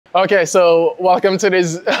Okay, so welcome to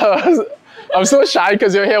this. I'm so shy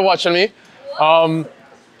because you're here watching me.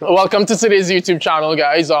 Welcome to today's YouTube channel,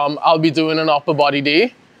 guys. I'll be doing an upper body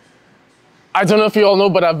day. I don't know if you all know,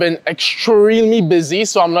 but I've been extremely busy,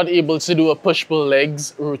 so I'm not able to do a push-pull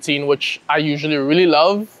legs routine, which I usually really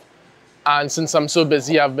love. And since I'm so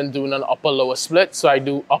busy, I've been doing an upper-lower split. So I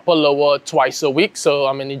do upper-lower twice a week. So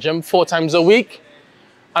I'm in the gym 4 times a week.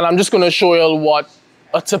 And I'm just gonna show you all what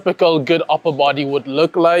a typical good upper body would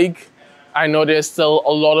look like. I know there's still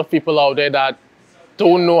a lot of people out there that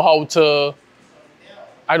don't know how to,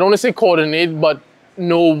 I don't want to say coordinate, but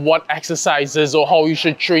know what exercises or how you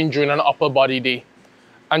should train during an upper body day.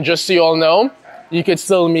 And just so you all know, you could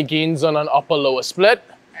still make gains on an upper lower split.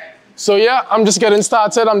 So yeah, I'm just getting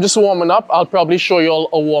started. I'm just warming up. I'll probably show you all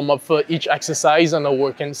a warm up for each exercise and a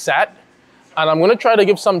working set. And I'm gonna try to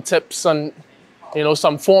give some tips and,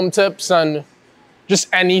 some form tips and just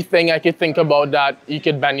anything I could think about that you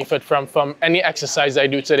could benefit from any exercise I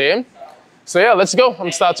do today. So yeah, let's go.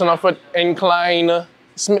 I'm starting off with incline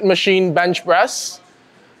Smith machine bench press.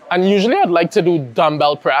 And usually I'd like to do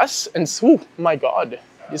dumbbell press. And oh my God,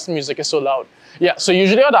 this music is so loud. Yeah, so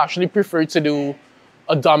usually I'd actually prefer to do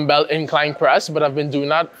a dumbbell incline press, but I've been doing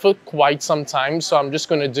that for quite some time. So I'm just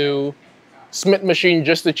gonna do Smith machine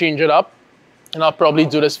just to change it up. And I'll probably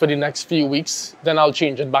do this for the next few weeks. Then I'll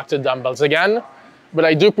change it back to dumbbells again. But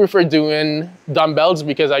I do prefer doing dumbbells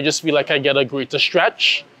because I just feel like I get a greater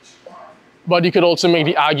stretch. But you could also make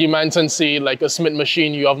the argument and say like a Smith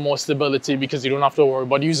machine, you have more stability because you don't have to worry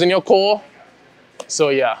about using your core. So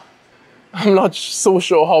yeah, I'm not so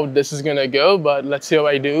sure how this is gonna go, but let's see how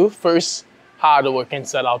I do. First, hard working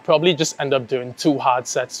set. I'll probably just end up doing 2 hard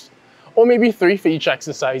sets or maybe 3 for each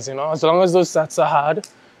exercise, As long as those sets are hard,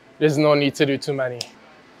 there's no need to do too many.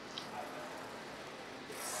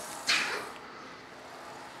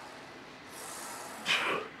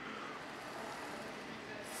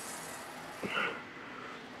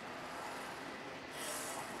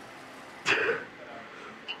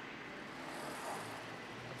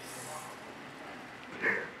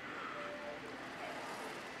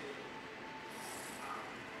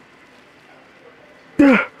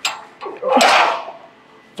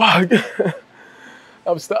 Fuck.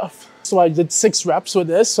 Of stuff. So I did 6 reps with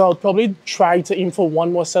this, so I'll probably try to aim for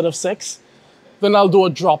 1 more set of 6. Then I'll do a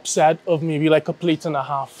drop set of maybe like a plate and a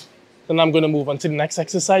half. Then I'm gonna move on to the next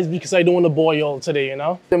exercise because I don't want to bore you all today,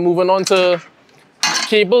 Then moving on to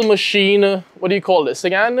cable machine, what do you call this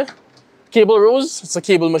again? Cable rows. It's a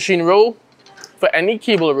cable machine row. For any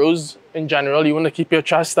cable rows in general, you want to keep your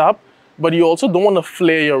chest up, but you also don't want to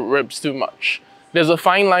flare your ribs too much. There's a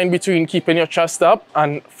fine line between keeping your chest up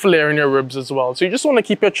and flaring your ribs as well. So you just want to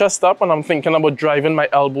keep your chest up, and I'm thinking about driving my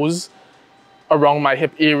elbows around my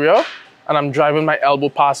hip area, and I'm driving my elbow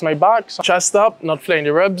past my back. So chest up, not flaring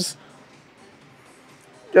the ribs.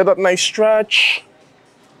 Get that nice stretch.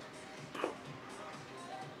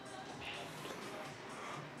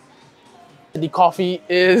 The coffee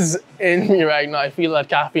is in me right now. I feel that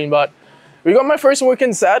caffeine, but we got my first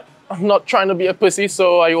working set. I'm not trying to be a pussy,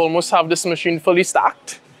 so I almost have this machine fully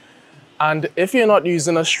stacked. And if you're not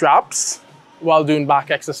using the straps while doing back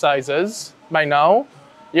exercises, by now,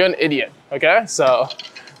 you're an idiot, okay? So,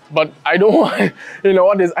 but I don't want,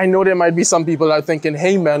 I know there might be some people that are thinking,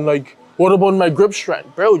 hey man, like, what about my grip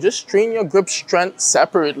strength? Bro, just train your grip strength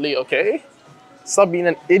separately, okay? Stop being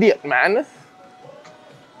an idiot, man.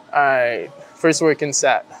 All right, first working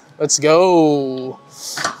set. Let's go.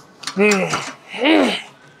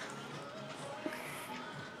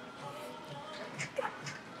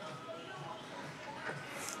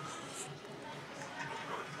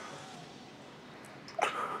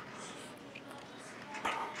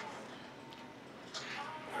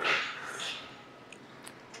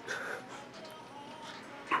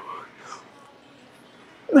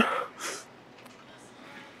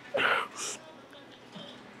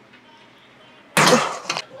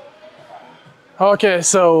 Okay,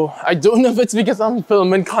 so I don't know if it's because I'm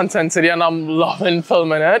filming content today and I'm loving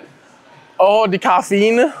filming it, or the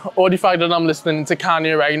caffeine, or the fact that I'm listening to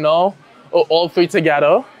Kanye right now, or all 3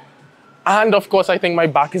 together. And of course, I think my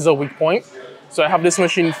back is a weak point. So I have this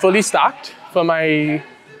machine fully stacked for my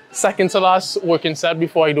second to last working set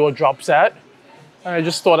before I do a drop set. And I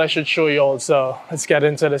just thought I should show you all, so let's get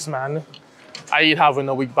into this, man. I hate having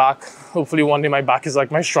a weak back. Hopefully one day my back is like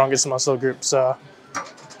my strongest muscle group, so.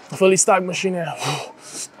 Fully stacked machine here.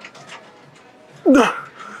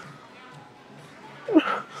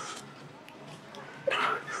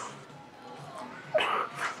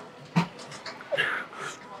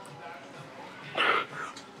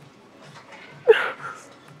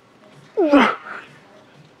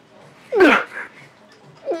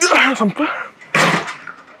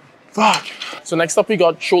 Fuck. So next up we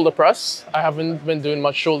got shoulder press. I haven't been doing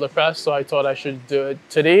much shoulder press, so I thought I should do it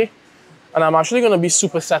today. And I'm actually gonna be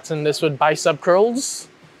supersetting this with bicep curls.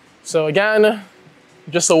 So again,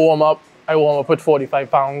 just a warm up. I warm up with 45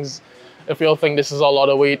 pounds. If you all think this is a lot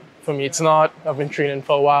of weight, for me it's not. I've been training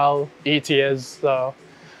for a while, 8 years. So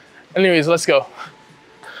anyways, let's go.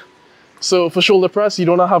 So for shoulder press, you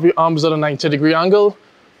don't have your arms at a 90-degree angle,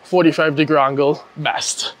 45-degree angle,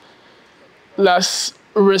 best. Less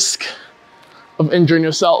risk of injuring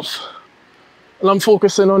yourself. And I'm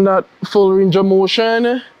focusing on that full range of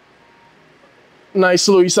motion. Nice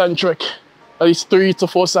low eccentric, at least 3 to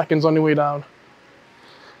 4 seconds on the way down.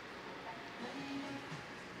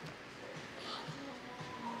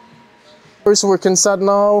 First working set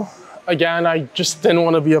now. Again, I just didn't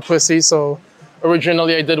want to be a pussy, so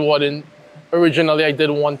originally I did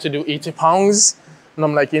want to do 80 pounds. And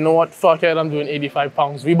I'm like, you know what, fuck it, I'm doing 85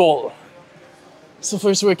 pounds, we ball. So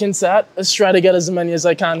first working set, let's try to get as many as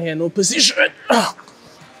I can here, no pussy shit.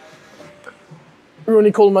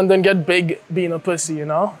 Ronnie Coleman didn't get big being a pussy, you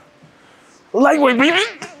know? Lightweight, baby!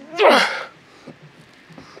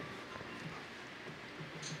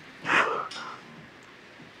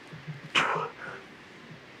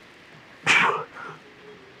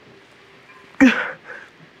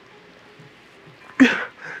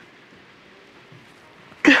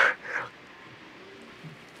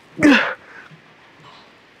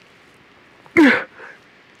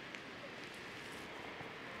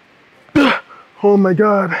 Oh my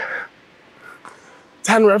God.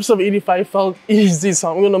 10 reps of 85 felt easy,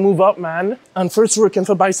 so I'm gonna move up, man. And first working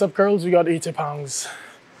for bicep curls, we got 80 pounds.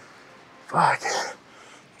 Fuck.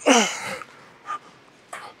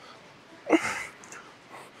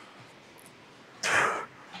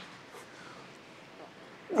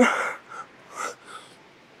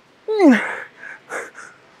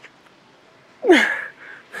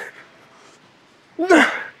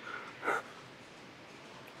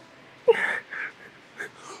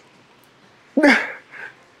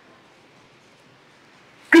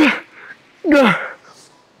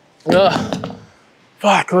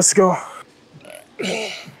 Fuck, let's go.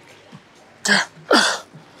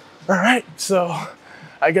 All right, so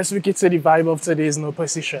I guess we could say the vibe of today is no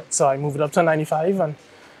pussy shit. So I moved it up to 95, and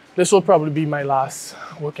this will probably be my last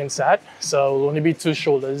working set. So it'll only be 2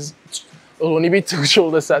 shoulders. It'll only be 2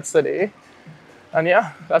 shoulder sets today. And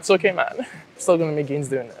yeah, that's okay, man. Still gonna make gains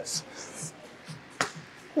doing this.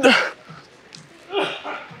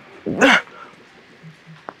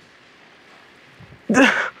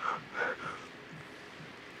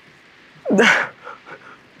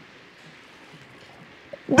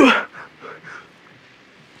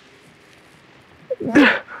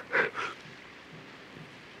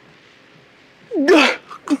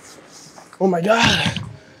 Oh my God.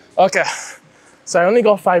 Okay, so I only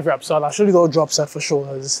got 5 reps, so I'll actually go drop set for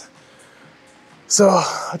shoulders. So,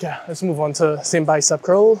 okay, let's move on to same bicep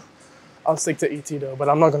curl. I'll stick to 80 though, but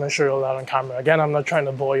I'm not gonna show you all that on camera. Again, I'm not trying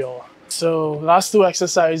to bore y'all. So last 2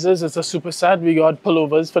 exercises, it's a superset. We got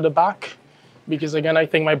pullovers for the back, because again, I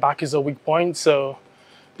think my back is a weak point. So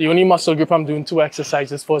the only muscle group I'm doing 2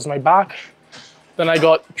 exercises for is my back. Then I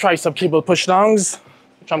got tricep cable push downs,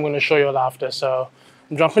 which I'm gonna show you all after. So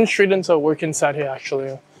I'm jumping straight into a working set here actually.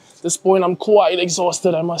 At this point, I'm quite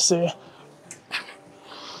exhausted, I must say.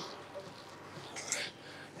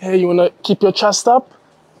 Hey, you wanna keep your chest up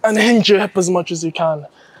and hinge your hip as much as you can.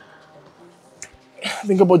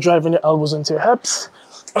 Think about driving your elbows into your hips.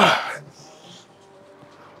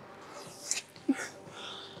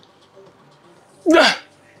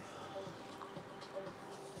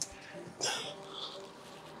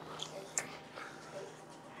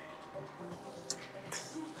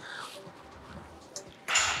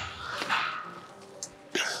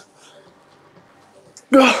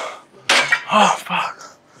 Oh,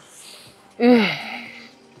 fuck.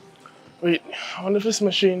 Wait, I wonder if this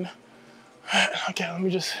machine... Okay, let me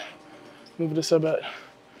just move this a bit.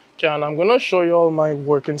 Okay, and I'm gonna show you all my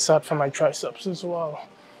working set for my triceps as well.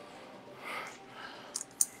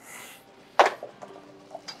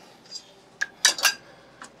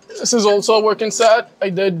 This is also a working set. I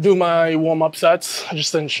did do my warm-up sets. I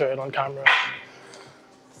just didn't show it on camera.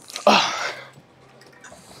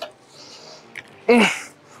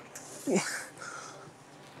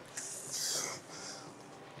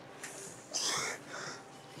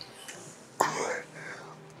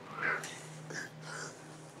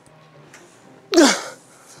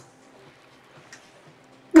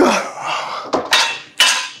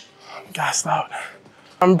 Gassed out.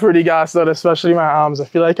 I'm pretty gassed out, especially my arms. I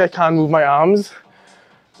feel like I can't move my arms.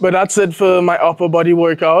 But that's it for my upper body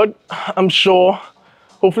workout. I'm sure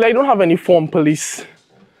hopefully I don't have any form police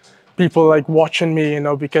people like watching me, you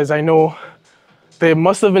know, because I know there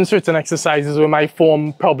must have been certain exercises where my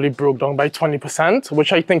form probably broke down by 20%,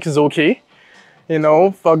 which I think is okay. You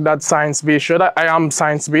know, fuck that science-based shit. I am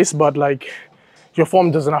science-based, but like, your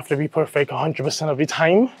form doesn't have to be perfect 100% of the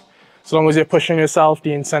time. As long as you're pushing yourself,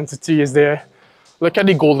 the intensity is there. Look at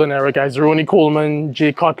the golden era guys, Ronnie Coleman,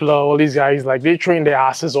 Jay Cutler, all these guys, like they trained their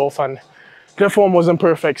asses off and their form wasn't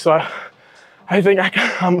perfect. So I think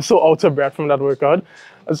I'm so out of breath from that workout.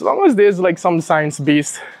 As long as there's like some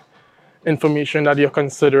science-based information that you're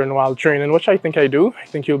considering while training, which I think I do, I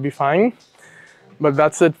think you'll be fine. But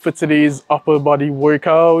that's it for today's upper body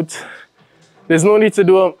workout. There's no need to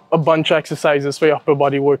do a bunch of exercises for your upper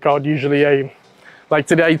body workout. Usually like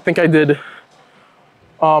today, I think I did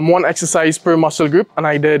one exercise per muscle group, and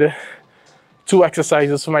I did 2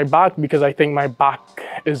 exercises for my back because I think my back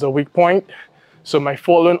is a weak point. So my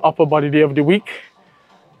following upper body day of the week,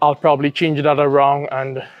 I'll probably change that around,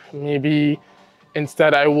 and maybe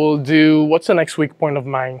instead I will do, what's the next weak point of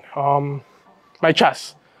mine? My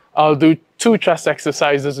chest. I'll do 2 chest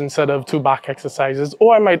exercises instead of 2 back exercises,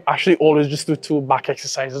 or I might actually always just do 2 back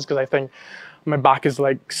exercises because I think my back is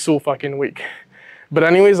like so fucking weak. But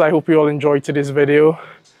anyways, I hope you all enjoyed today's video,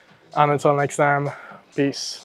 and until next time, peace.